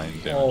mine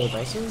Oh, it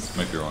damage. doesn't?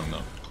 Might be wrong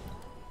though.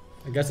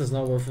 I guess it's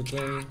not worth it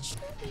then.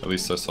 At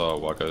least I saw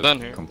Waka Done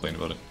here. complain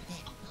about it.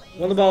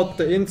 What about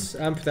the int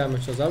amp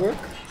damage? Does that work?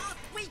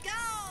 We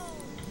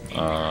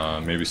go.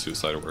 Maybe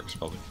Suicide works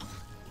probably.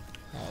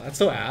 Oh, that's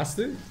so ass,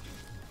 dude.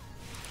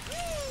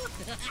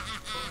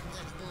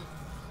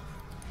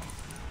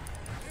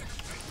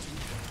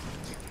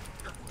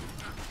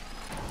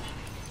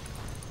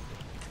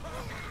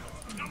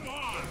 Come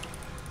on.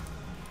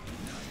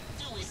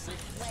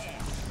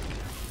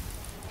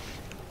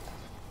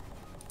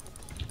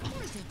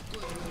 Where's a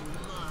good little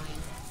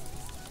mine?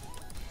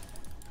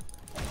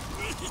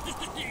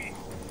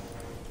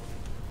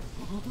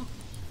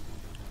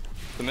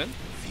 The mid?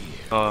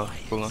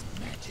 Cool on.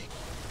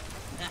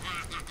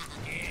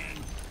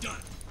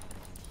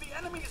 The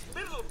enemy's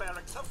middle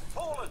barracks have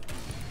fallen.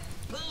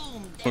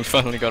 Boom. We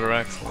finally got our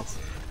accents.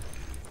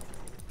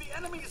 The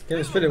enemy's Game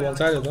is middle pretty barracks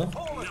one-sided, have though.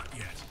 fallen. Not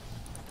yet.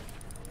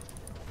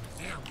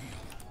 There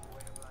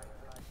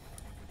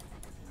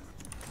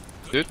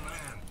we Dude.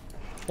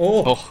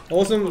 Oh, Oh. I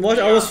wasn't watch.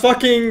 I was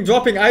fucking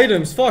dropping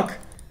items. Fuck.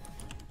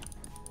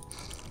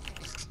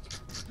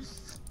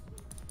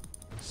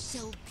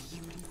 So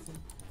beautiful.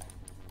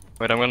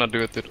 Wait, I'm gonna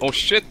do it, dude. Oh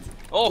shit!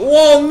 Oh!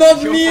 Whoa,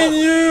 not me and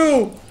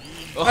you.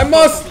 Oh, I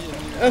must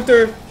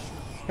enter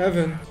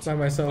heaven by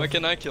myself. Why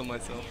can I kill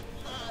myself?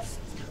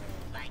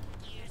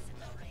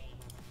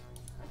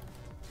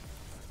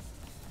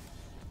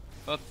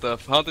 What the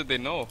f- how did they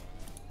know?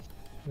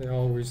 They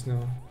always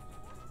know.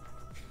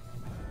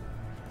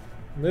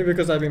 Maybe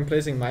because I've been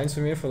placing mines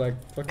for me for like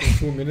fucking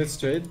 2 minutes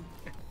straight.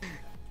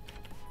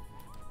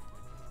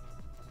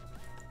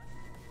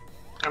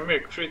 I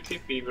make 3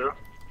 TP, bro.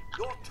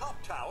 Your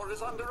top tower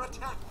is under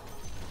attack.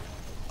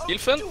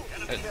 Ilfen?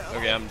 Enemy here.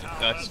 Okay, I'm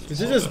that's Did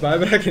you just buy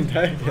back and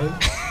die again?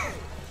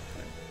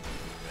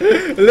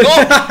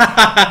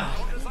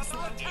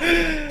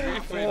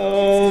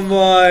 Oh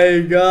my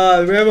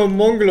god, we have a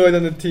Mongoloid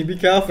on the team. Be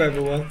careful,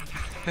 everyone.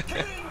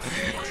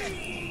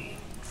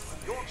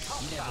 Your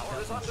top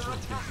tower is under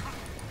attack.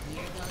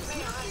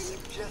 May I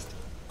suggest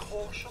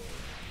caution?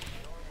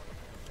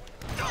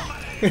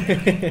 Your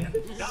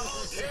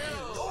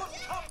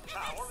top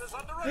tower is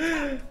under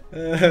attack.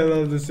 I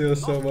love this hero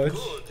so much.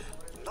 Good.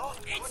 Not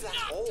good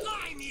at all.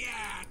 time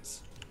yet.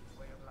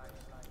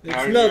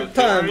 It's not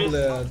time,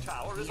 lad.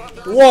 Tower is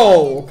under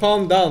Whoa,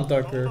 calm down,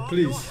 Tucker,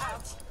 please.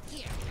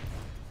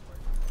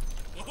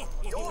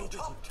 Your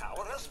top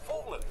tower has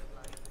fallen.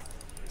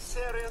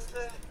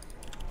 Seriously?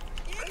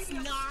 It's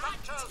Radiant not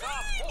structures are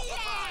time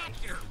fortified.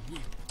 yet. Here we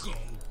go.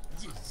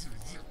 This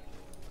is it.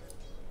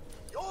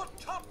 Your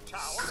top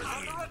tower is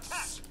under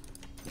attack.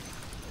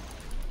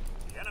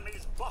 The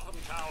enemy's bottom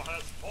tower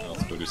has Now fallen.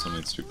 let's go do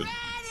something stupid.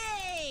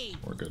 Ready.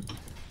 We're good.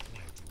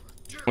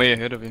 way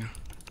ahead of you.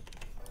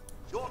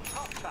 Your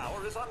top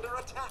tower is under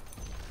attack.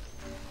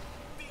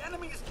 The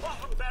enemy's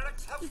bottom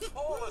barracks have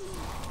fallen.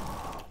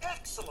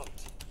 Excellent.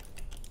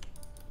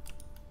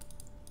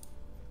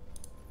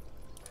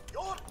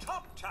 Your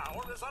top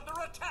tower is under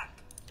attack.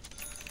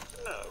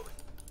 No.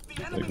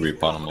 The enemy's we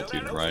bottom bottom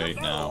ulti barracks right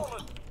have now.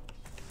 fallen.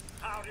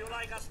 How do you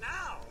like us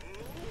now?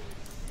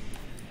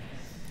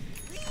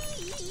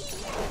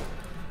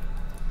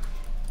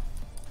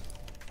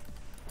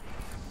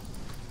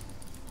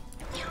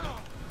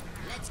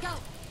 Let's go.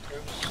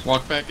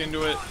 Walk back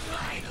into it.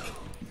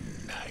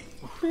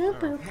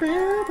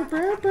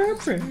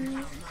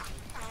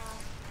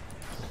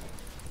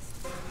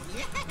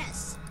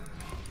 Yes.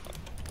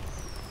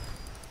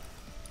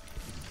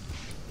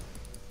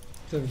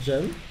 Is that a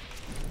gem?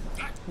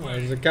 Oh,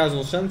 there's a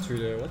casual sentry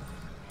there, what?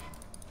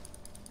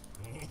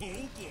 Oh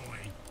boy.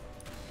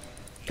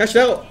 Catch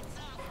that out!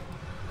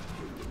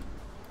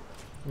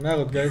 I'm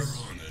out, guys.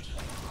 On it.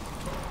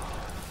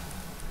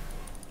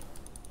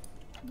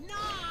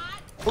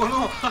 Not. Oh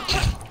no!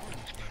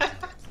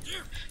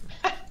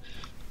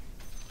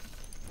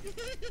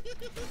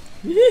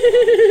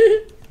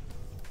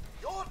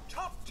 Your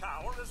top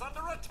tower is under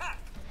attack.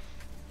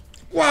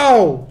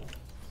 Wow!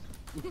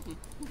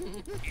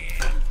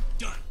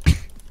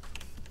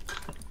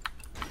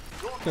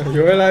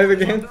 You're alive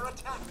again? Under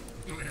attack.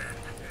 You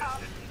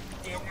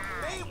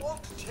may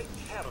want to take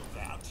care of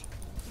that.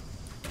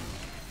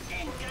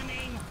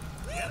 Incoming.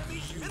 The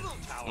enemy's middle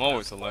tower I'm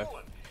always has alive.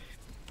 fallen.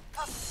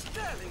 A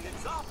sterling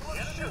example of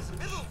enemy's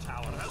middle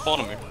tower has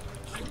Follow me. fallen.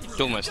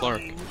 Kill my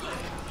Slark.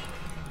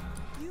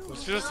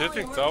 It's just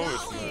hitting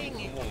towers, man.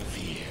 Come on.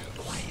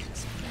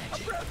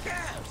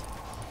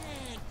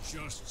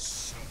 Just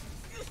so.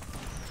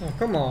 Oh,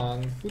 come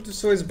on. Who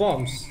destroys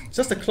bombs? It's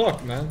just a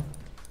clock, man.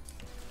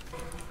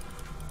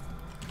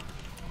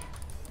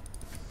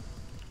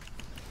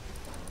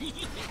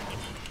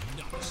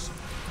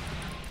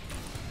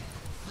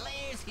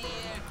 Players here.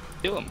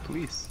 Kill him,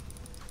 please.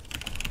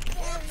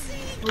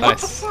 What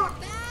Nice. the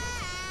fuck?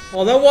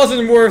 Oh, that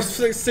wasn't worth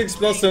 6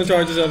 bloodstone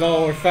charges at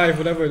all, or 5,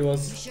 whatever it You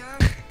was. sure?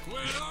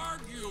 Quit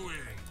arguing.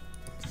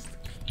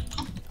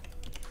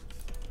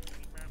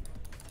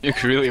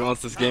 Yuke really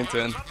wants this game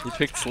to end. He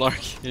picked Slark.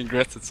 He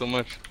regrets it so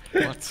much.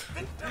 What?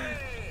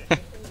 Yeah,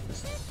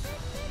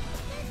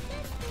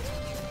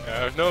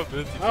 I have no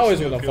ability to I always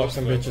steal wanna fuck kills,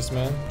 some man. bitches,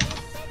 man.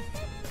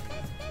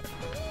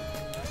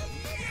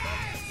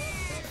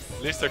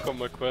 At least I got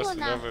my quest and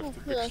never have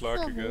to pick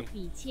Slark again.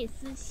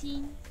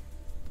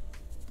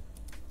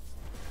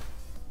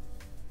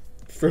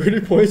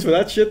 30 points for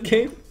that shit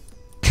game?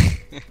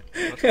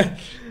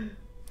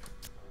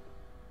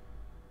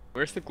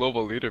 Where's the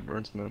global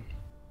leaderboards, man?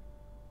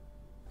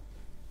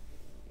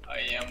 I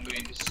am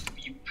going to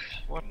sleep.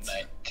 What?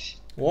 Night.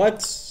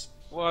 What?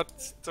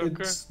 What,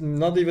 Tucker? It's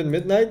not even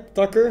midnight,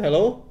 Tucker?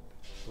 Hello?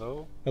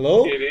 Hello?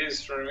 Hello? It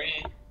is for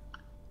me.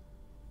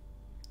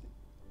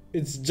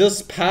 It's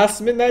just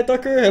past midnight,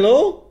 Tucker?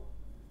 Hello?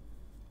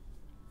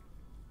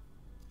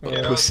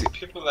 Yeah, Pussy.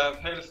 people have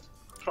health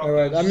problems.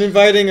 Alright, I'm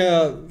inviting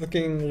a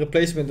fucking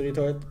replacement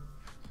retard.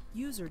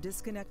 User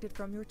disconnected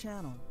from your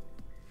channel.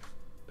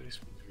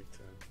 Basement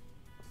return.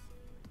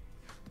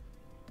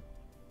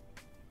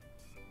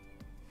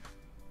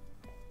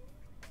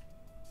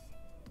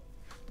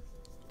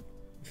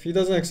 If he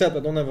doesn't accept, I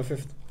don't have a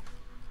 5th.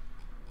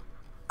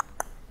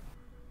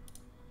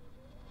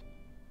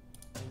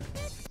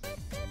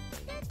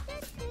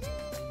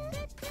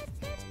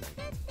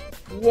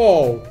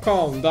 Whoa,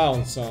 calm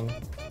down, son.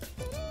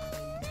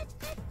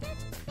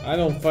 I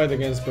don't fight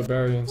against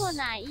barbarians. 拓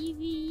哪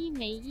1v1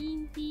美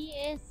因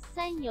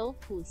DS3有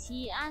普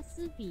西阿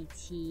斯比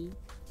奇。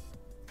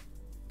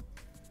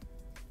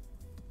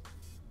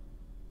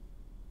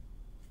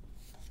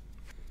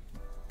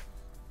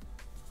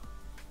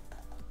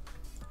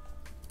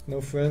 No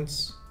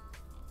friends.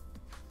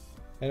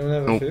 I don't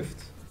have a Nope.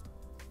 5th.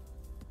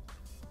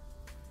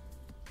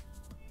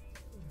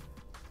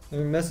 Let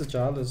me message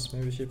Alice,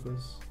 maybe she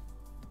plays.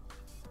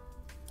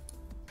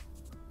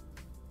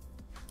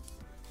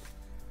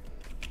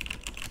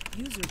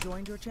 User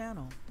joined your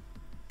channel.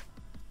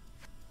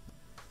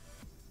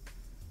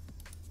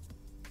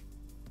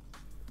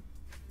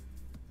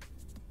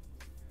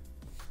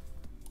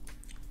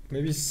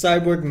 Maybe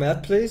Cyborg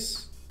Matt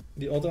plays?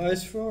 The other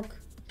ice frog?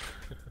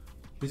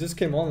 He just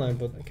came online,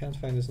 but I can't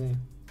find his name.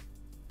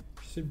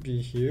 Should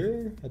be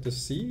here at the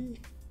sea.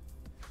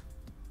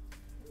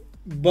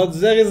 But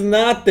there is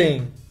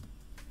nothing.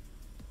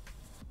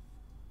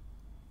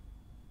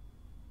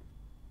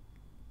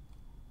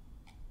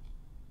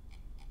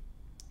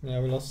 Yeah,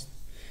 we lost.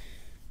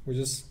 We're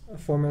just a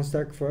 4-man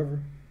stack forever.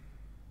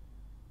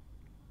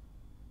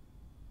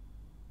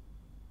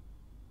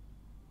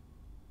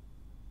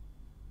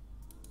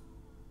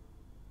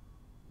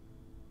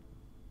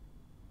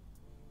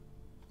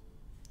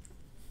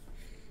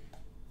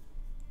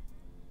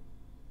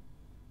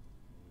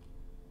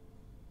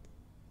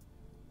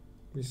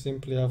 We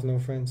simply have no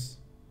friends.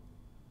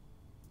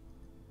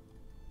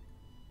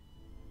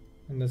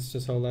 And that's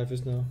just how life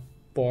is now.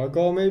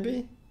 Bargal,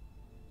 maybe?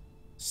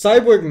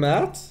 Cyborg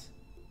Matt?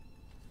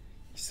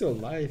 He's still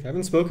alive. I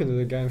haven't spoken to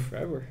the guy in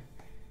forever.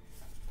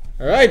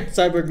 Alright,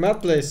 Cyborg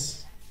Matt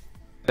plays.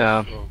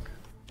 Yeah. Frog.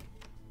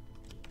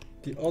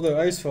 The other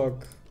ice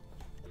frog.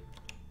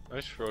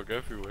 Ice frog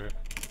everywhere.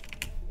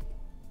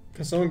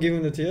 Can someone give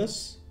him the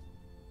TS?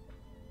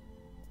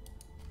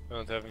 I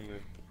don't have any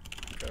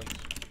guns.